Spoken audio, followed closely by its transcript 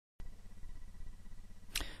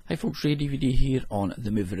Hi folks, RAYDVD here on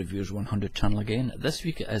the Movie Reviewers 100 channel again. This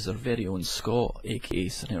week it is our very own Scott, aka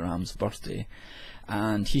CineRam's birthday,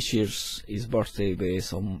 and he shares his birthday with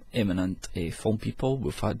some eminent film people.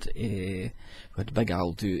 We've had Big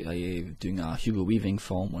Al doing a Hugo Weaving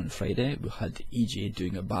film on Friday. We had EJ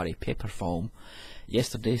doing a Barry Pepper film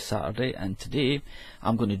yesterday, Saturday, and today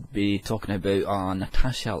I'm going to be talking about a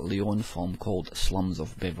Natasha Lyonne film called Slums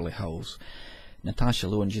of Beverly Hills. Natasha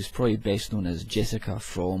Lyonne, she's probably best known as Jessica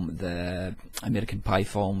from the American Pie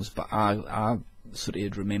films, but I sort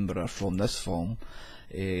of remember her from this film.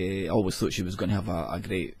 I always thought she was going to have a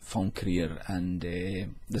great film career, and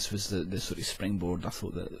this was the sort of springboard I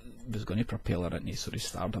thought that was going to propel her into sort of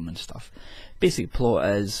stardom and stuff. Basic plot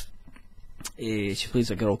is she plays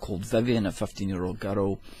a girl called Vivian, a 15-year-old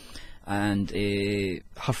girl, and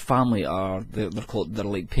her family are they're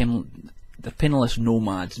penniless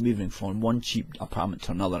nomads moving from one cheap apartment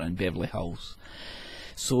to another in Beverly Hills.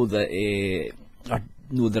 So that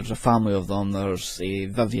there's a family of them. There's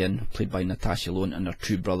Vivian, played by Natasha Lyonne, and her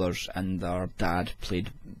two brothers, and their dad,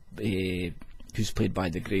 who's played by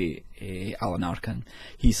the great Alan Arkin.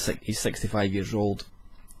 He's 65 years old,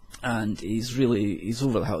 and he's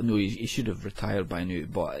over the hill. No, he should have retired by now,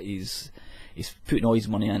 but he's putting all his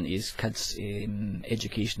money into his kids'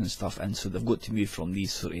 education and stuff, and so they've got to move from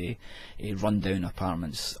these sort of run-down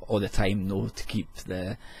apartments all the time, to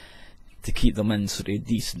keep them in sort of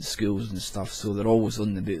decent schools and stuff. So they're always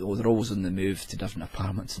on the move to different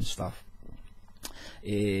apartments and stuff.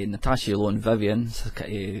 Natasha Lyonne, Vivian,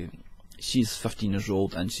 she's 15 years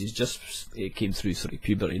old, and she's just came through sort of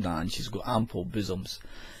puberty now, and she's got ample bosoms.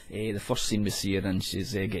 The first scene we see her in,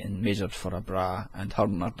 she's getting measured for a bra, and her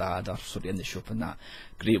and her dad are sort of in the shop, and that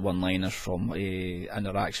great one-liners from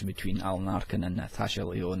interaction between Alan Arkin and Natasha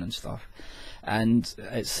Lyonne and stuff. And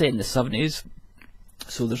it's set in the 70s,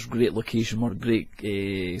 so there's great location work, great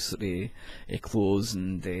sort of clothes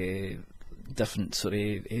and different sort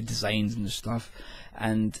of designs and stuff.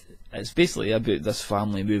 And it's basically about this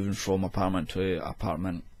family moving from apartment to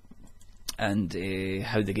apartment, and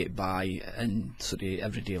how they get by in sort of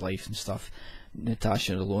everyday life and stuff.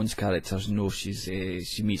 Natasha Lyonne's characters,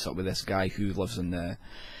 she meets up with this guy who lives in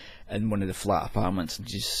one of the flat apartments, and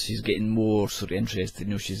she's getting more sort of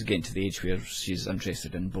interested. She's getting to the age where she's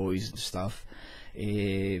interested in boys and stuff.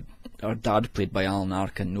 Her dad, played by Alan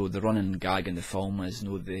Arkin, the running gag in the film is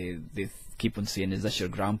they keep on saying, "Is this your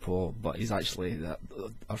grandpa?" But he's actually her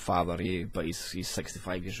father, but he's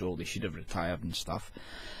 65 years old. He should have retired and stuff.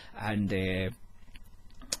 And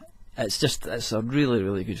it's a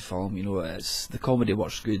really good film. The comedy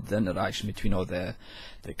works good, the interaction between all the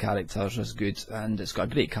characters is good, and it's got a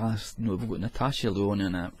great cast. We've got Natasha Lyonne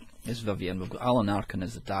in it as Vivian, we've got Alan Arkin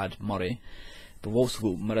as the dad, Murray, but we've also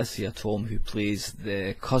got Marissa Tom, who plays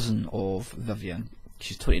the cousin of Vivian.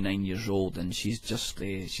 She's 29 years old, and she's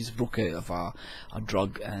broke out of a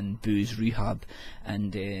drug and booze rehab,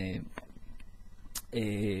 and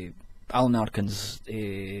Alan Arkin's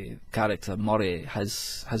character Murray,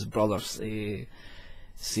 his brother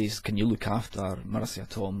says, "Can you look after Marissa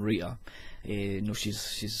Tom, Rita?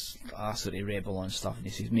 She's a sort of rebel and stuff," and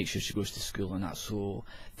he says, "Make sure she goes to school and that." So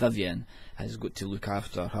Vivian has got to look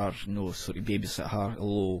after her, sort of babysit her,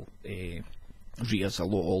 although Rita's a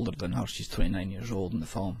lot older than her. She's 29 years old in the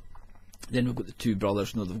film. Then we've got the two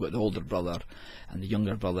brothers. They've got the older brother and the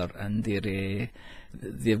younger brother, and they've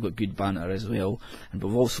got good banter as well. And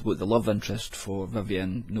we've also got the love interest for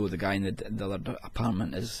Vivian. The guy in the other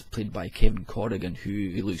apartment is played by Kevin Corrigan,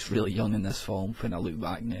 who looks really young in this film when I look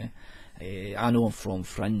back now. I know him from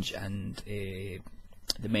Fringe and The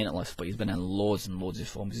Mentalist, but he's been in loads and loads of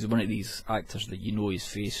films. He's one of these actors that you know his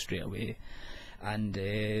face straight away. And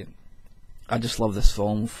I just love this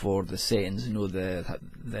film for the settings, the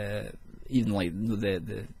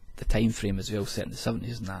time frame as well, set in the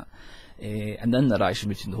 70s and that. And the interaction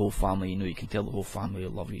between the whole family, you can tell the whole family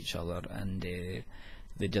love each other, and they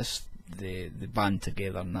band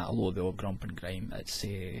together and that, although they all grump and grime. It's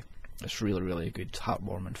really a good,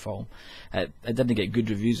 heartwarming film. It didn't get good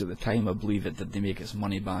reviews at the time. I believe it didn't make its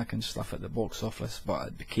money back and stuff at the box office, but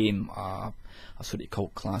it became a sort of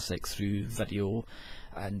cult classic through video,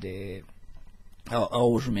 and I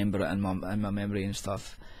always remember it in my memory and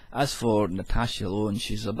stuff. As for Natasha Lyonne,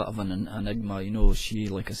 she's a bit of an enigma. She,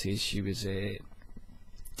 like I say, she was I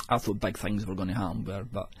thought big things were going to happen with her,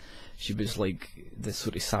 but she was like the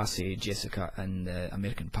sort of sassy Jessica in the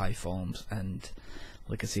American Pie films, and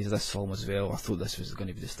like I say, this film as well, I thought this was going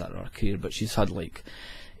to be the start of her career, but she's had like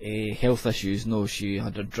health issues. She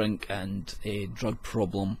had a drink and a drug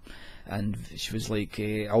problem, and she was like,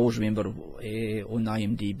 I always remember on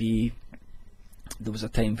IMDb there was a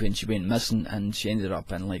time when she went missing, and she ended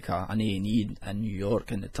up in like an A&E in New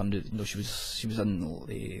York, and it turned out, you know, she was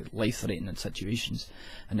in life-threatening situations,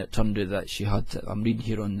 and it turned out that she had, I'm reading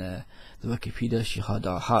here on the Wikipedia, she had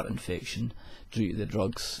a heart infection due to the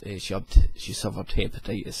drugs. She suffered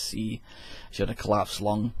hepatitis C, she had a collapsed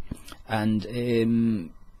lung, and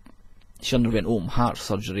she underwent open heart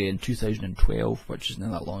surgery in 2012, which is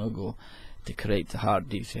not that long ago, to correct the heart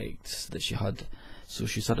defects that she had. So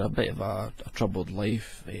she's had a bit of a troubled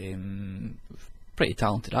life. Pretty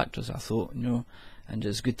talented actress, I thought, you know, and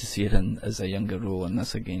it's good to see her in as a younger role in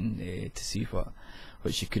this again, to see what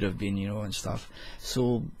she could have been, you know, and stuff.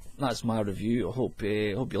 So that's my review. I hope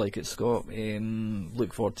you like it, Scott.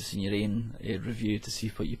 Look forward to seeing your own review to see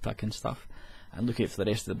what you pick and stuff, and look out for the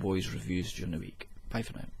rest of the boys' reviews during the week. Bye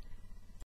for now.